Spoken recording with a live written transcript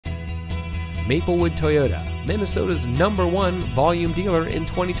Maplewood Toyota, Minnesota's #1 volume dealer in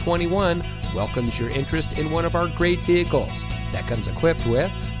 2021, welcomes your interest in one of our great vehicles that comes equipped with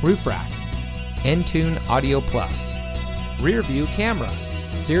roof rack, N-Tune Audio Plus, rear view camera,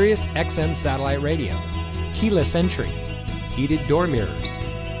 Sirius XM satellite radio, keyless entry, heated door mirrors,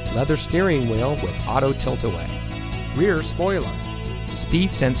 leather steering wheel with auto tilt-away, rear spoiler,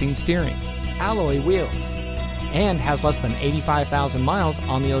 speed sensing steering, alloy wheels, and has less than 85,000 miles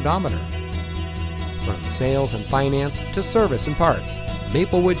on the odometer. From sales and finance to service and parts,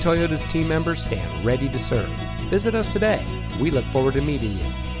 Maplewood Toyota's team members stand ready to serve. Visit us today. We look forward to meeting you.